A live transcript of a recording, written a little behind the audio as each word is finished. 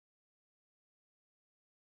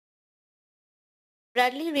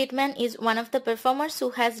Bradley Rittmann is one of the performers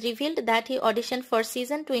who has revealed that he auditioned for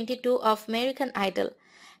season 22 of American Idol.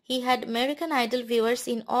 He had American Idol viewers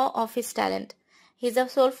in awe of his talent. He is a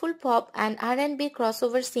soulful pop and R&B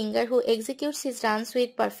crossover singer who executes his dance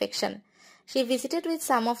with perfection. She visited with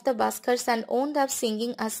some of the buskers and owned up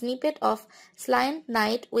singing a snippet of Silent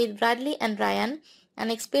Night with Bradley and Ryan,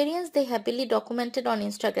 an experience they happily documented on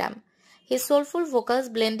Instagram. His soulful vocals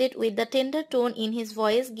blended with the tender tone in his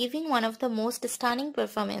voice, giving one of the most stunning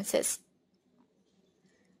performances.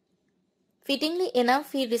 Fittingly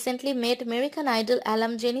enough, he recently met American Idol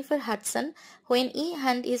alum Jennifer Hudson when he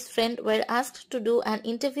and his friend were asked to do an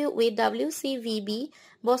interview with WCVB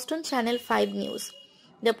Boston Channel 5 News.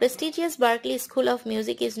 The prestigious Berklee School of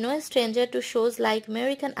Music is no stranger to shows like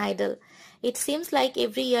American Idol. It seems like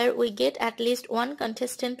every year we get at least one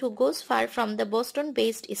contestant who goes far from the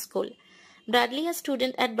Boston-based school. Bradley, a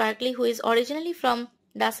student at Berklee who is originally from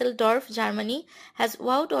Dusseldorf, Germany, has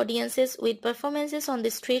wowed audiences with performances on the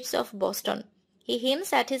streets of Boston. He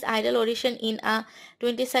hints at his Idol audition in a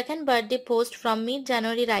 22nd birthday post from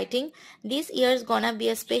mid-January, writing, "This year's gonna be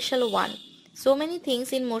a special one. So many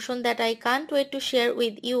things in motion that I can't wait to share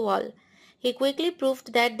with you all." He quickly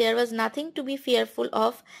proved that there was nothing to be fearful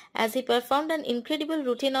of as he performed an incredible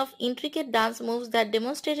routine of intricate dance moves that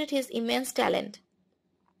demonstrated his immense talent.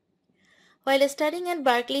 While studying at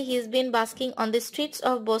Berklee, he has been basking on the streets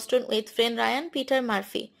of Boston with friend Ryan Peter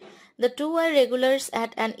Murphy. The two were regulars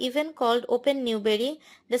at an event called Open Newbury,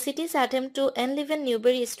 the city's attempt to enliven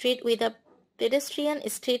Newbury Street with a pedestrian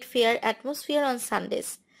street fair atmosphere on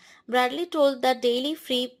Sundays. Bradley told the Daily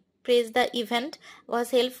Free Press the event was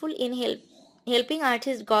helpful in helping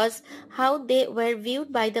artists gauge how they were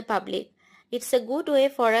viewed by the public. "It's a good way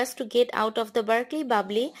for us to get out of the Berklee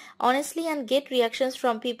bubbly, honestly, and get reactions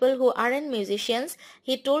from people who aren't musicians,"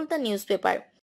 he told the newspaper.